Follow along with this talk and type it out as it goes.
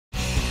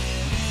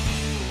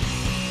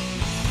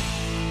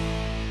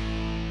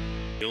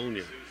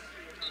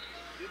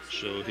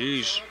So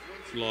he's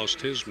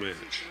lost his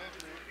match.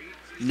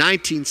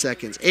 19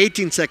 seconds,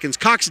 18 seconds.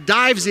 Cox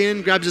dives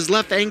in, grabs his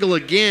left angle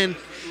again,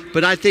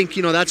 but I think,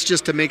 that's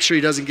just to make sure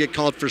he doesn't get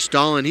called for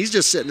stalling. He's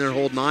just sitting there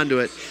holding on to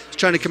it. He's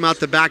trying to come out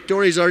the back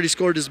door. He's already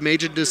scored his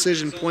major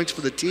decision points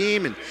for the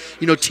team. And,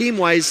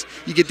 team-wise,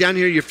 you get down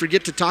here, you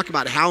forget to talk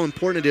about how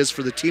important it is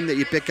for the team that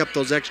you pick up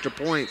those extra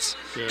points.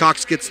 Yeah.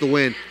 Cox gets the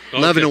win,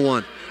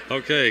 11-1.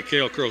 Okay,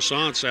 Cale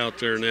Croissant's out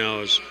there now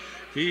as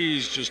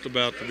he's just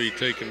about to be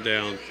taken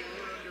down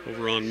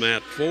over on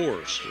mat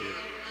 4. So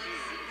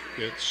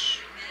there's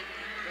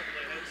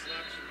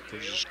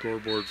a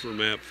scoreboard for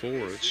mat 4.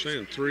 It's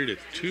saying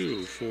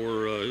 3-2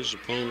 for his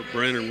opponent,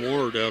 Brandon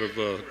Ward, out of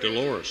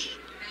Dolores.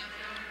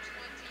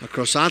 Well,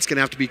 Croissant's going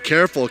to have to be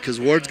careful because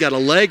Ward's got a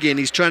leg in.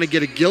 He's trying to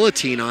get a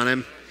guillotine on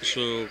him.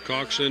 So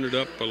Cox ended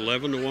up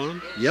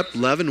 11-1? Yep,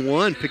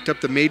 11-1. Picked up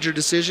the major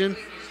decision.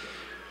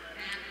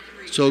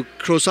 So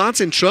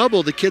Croissant's in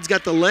trouble. The kid's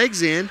got the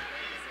legs in,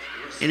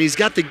 and he's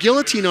got the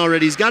guillotine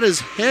already. He's got his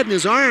head and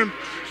his arm.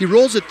 He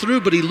rolls it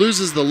through, but he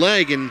loses the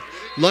leg, and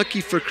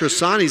lucky for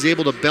Croissant, he's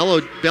able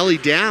to belly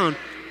down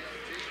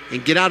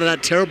and get out of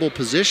that terrible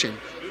position.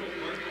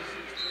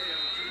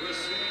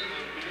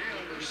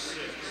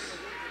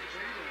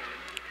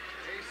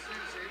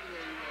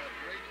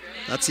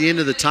 That's the end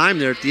of the time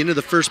there. At the end of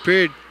the first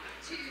period,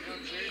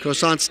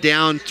 Croissant's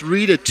down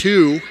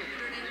 3-2.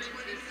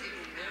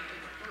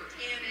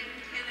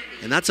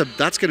 And that's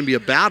going to be a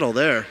battle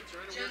there.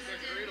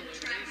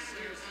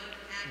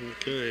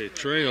 Okay,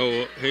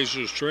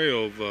 Jesus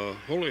Trejo of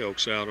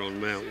Holyoke's out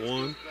on mat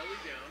 1.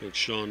 And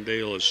Sean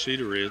Dale is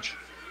Cedar Ridge.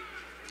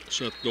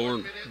 Seth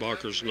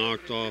Dornbacher's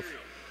knocked off.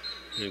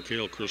 And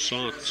Cale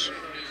Croissant's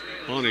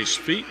on his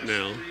feet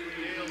now.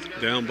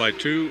 Down by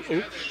 2.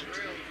 Oops.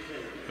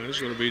 That's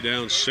going to be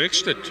down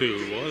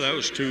 6-2. Well, that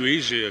was too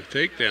easy a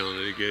takedown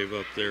that he gave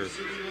up there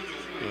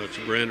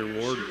to Brandon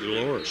Ward of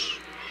Dolores.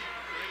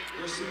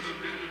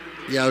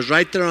 Yeah, I was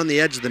right there on the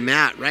edge of the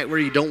mat, right where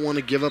you don't want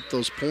to give up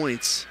those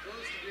points.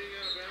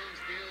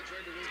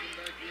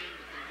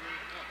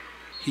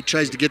 He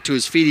tries to get to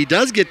his feet. He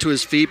does get to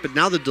his feet, but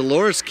now the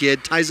Dolores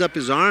kid ties up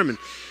his arm, and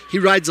he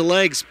rides the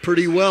legs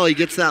pretty well. He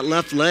gets that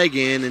left leg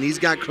in, and he's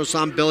got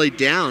Croissant belly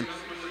down.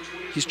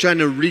 He's trying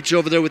to reach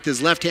over there with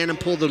his left hand and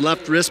pull the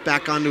left wrist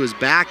back onto his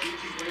back.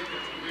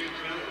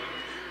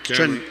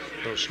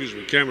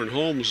 Cameron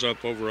Holmes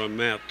up over on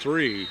mat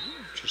 3,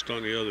 just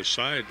on the other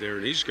side there,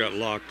 and he's got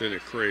locked in a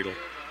cradle.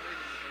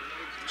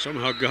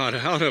 Somehow got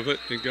out of it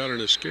and got an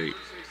escape.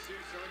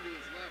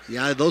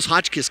 Yeah, those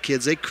Hotchkiss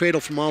kids, they cradle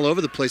from all over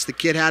the place. The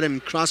kid had him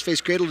cross-face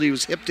cradled. He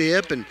was hip to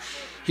hip, and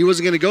he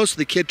wasn't going to go, so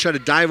the kid tried to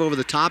dive over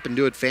the top and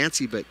do it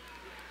fancy, but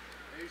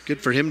good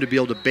for him to be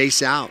able to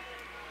base out.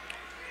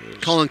 Yes.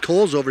 Colin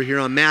Cole's over here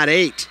on mat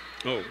 8.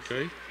 Oh,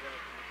 okay.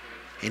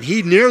 And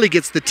he nearly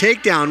gets the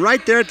takedown.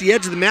 Right there at the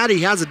edge of the mat,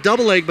 he has a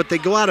double leg, but they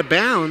go out of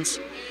bounds,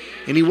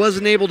 and he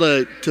wasn't able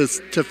to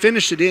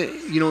finish it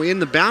in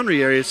the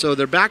boundary area, so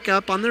they're back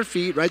up on their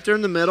feet right there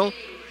in the middle.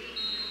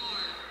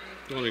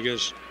 Going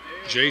against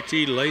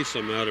J.T.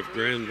 Latham out of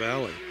Grand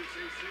Valley.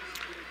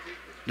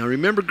 Now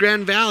remember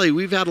Grand Valley,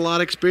 we've had a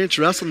lot of experience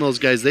wrestling those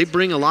guys. They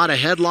bring a lot of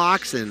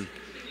headlocks and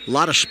a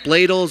lot of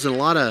spladles and a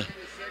lot of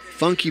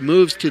funky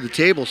moves to the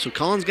table, so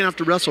Colin's going to have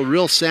to wrestle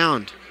real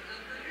sound.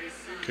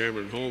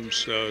 Cameron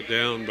Holmes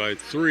down by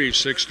 3,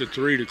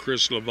 6-3 to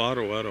Chris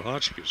Lovato out of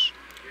Hotchkiss.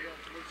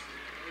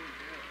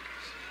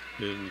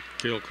 And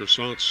Cale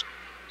Croissant's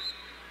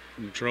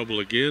in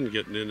trouble again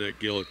getting in that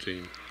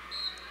guillotine.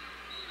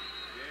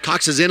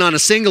 Cox is in on a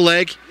single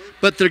leg,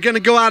 but they're going to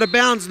go out of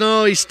bounds.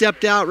 No, he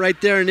stepped out right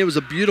there, and it was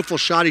a beautiful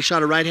shot. He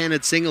shot a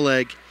right-handed single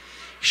leg.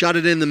 He shot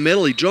it in the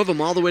middle. He drove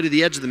him all the way to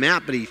the edge of the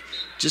mat, but he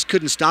just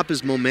couldn't stop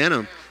his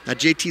momentum. Now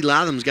JT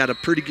Latham's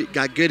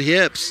got good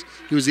hips.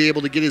 He was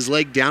able to get his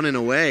leg down and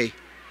away. He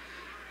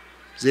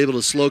was able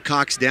to slow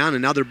Cox down,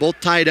 and now they're both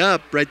tied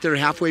up right there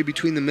halfway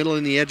between the middle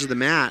and the edge of the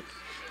mat.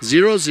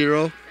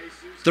 0-0,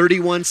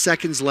 31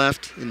 seconds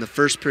left in the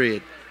first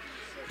period.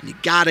 And you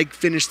got to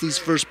finish these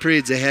first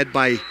periods ahead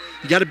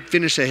you got to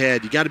finish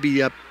ahead. You got to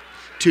be up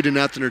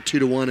 2-0 or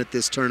 2-1 at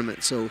this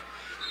tournament. So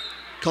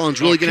Colin's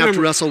really going to have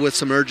to wrestle with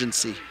some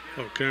urgency.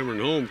 Oh,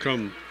 Cameron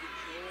Holm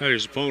had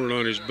his opponent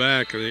on his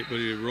back, but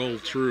he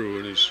rolled through,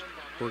 and he's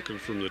working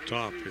from the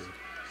top here.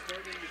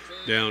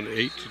 Down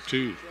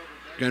 8-2.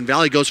 Grand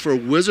Valley goes for a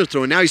whizzer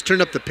throw, and now he's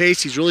turned up the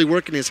pace. He's really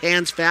working his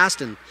hands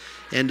fast, and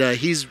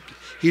he's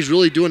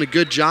really doing a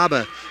good job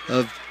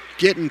of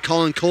getting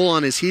Colin Cole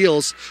on his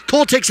heels.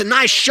 Cole takes a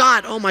nice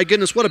shot. Oh my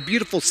goodness, what a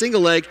beautiful single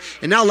leg.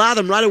 And now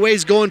Latham right away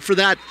is going for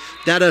that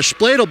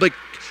spladle, but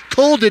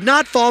Cole did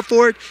not fall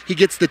for it. He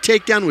gets the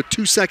takedown with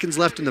 2 seconds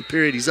left in the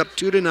period. He's up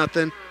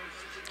 2-0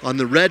 on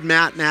the red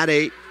mat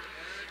 8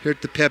 here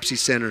at the Pepsi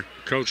Center.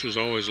 Coaches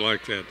always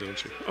like that,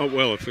 don't you? Oh,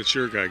 well, if it's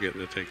your guy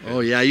getting the takedown. Oh,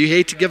 yeah, you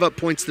hate to give up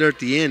points there at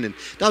the end, and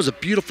that was a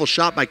beautiful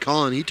shot by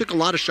Colin. He took a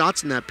lot of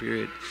shots in that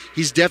period.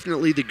 He's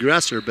definitely the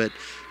aggressor, but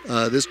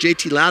this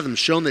JT Latham's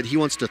shown that he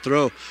wants to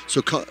throw.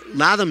 So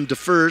Latham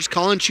defers.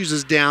 Colin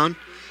chooses down.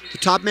 The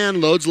top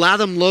man loads.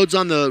 Latham loads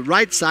on the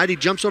right side. He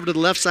jumps over to the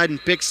left side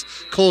and picks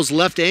Cole's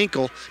left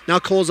ankle. Now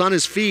Cole's on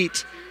his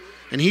feet,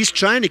 and he's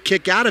trying to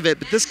kick out of it,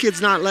 but this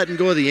kid's not letting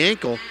go of the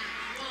ankle.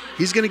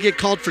 He's going to get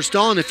called for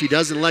stalling if he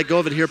doesn't let go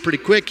of it here pretty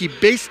quick. He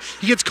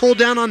gets Cole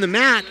down on the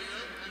mat,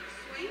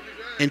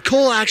 and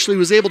Cole actually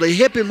was able to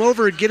hip him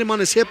over and get him on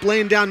his hip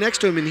laying down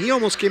next to him, and he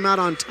almost came out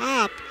on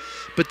top,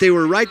 but they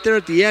were right there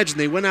at the edge, and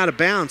they went out of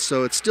bounds,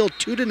 so it's still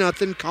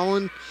 2-0,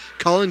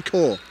 Colin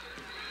Cole.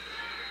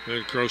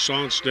 And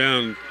Croissant's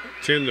down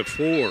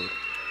 10-4,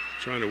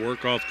 trying to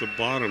work off the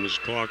bottom. His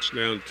clock's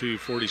down to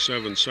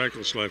 47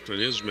 seconds left in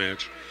his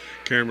match.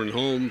 Cameron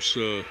Holmes'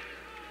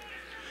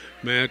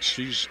 match,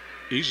 he's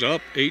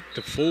up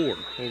 8-4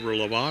 over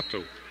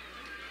Lovato.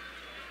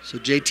 So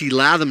JT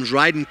Latham's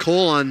riding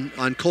Cole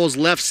on Cole's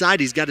left side.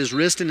 He's got his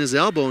wrist and his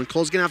elbow, and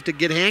Cole's going to have to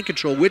get hand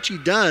control, which he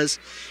does.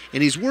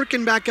 And he's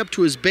working back up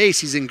to his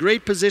base. He's in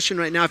great position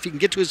right now if he can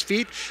get to his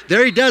feet.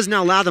 There he does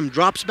now. Latham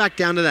drops back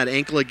down to that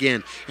ankle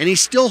again. And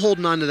he's still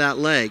holding on to that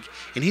leg.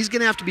 And he's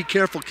going to have to be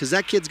careful because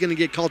that kid's going to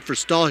get called for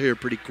stall here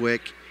pretty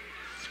quick.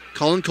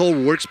 Colin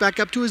Cole works back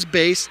up to his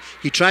base.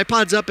 He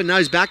tripods up, and now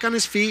he's back on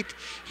his feet.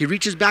 He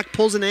reaches back,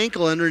 pulls an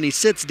ankle under, and he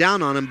sits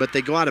down on him, but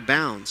they go out of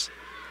bounds.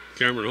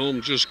 Cameron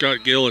Holmes just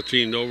got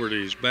guillotined over to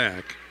his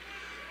back,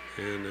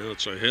 and now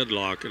it's a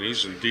headlock, and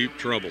he's in deep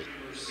trouble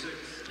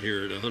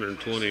here at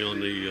 120 on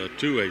the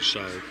 2A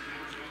side.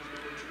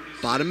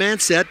 Bottom man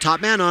set,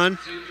 top man on.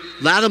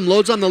 Latham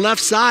loads on the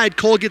left side.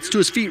 Cole gets to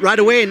his feet right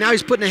away, and now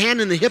he's putting a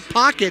hand in the hip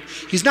pocket.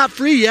 He's not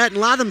free yet,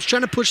 and Latham's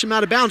trying to push him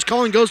out of bounds.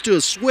 Colin goes to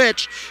a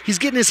switch. He's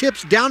getting his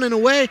hips down and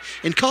away,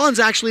 and Colin's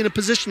actually in a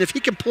position, if he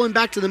can pull him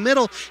back to the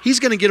middle, he's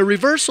going to get a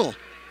reversal.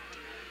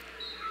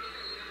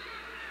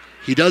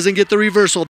 He doesn't get the reversal.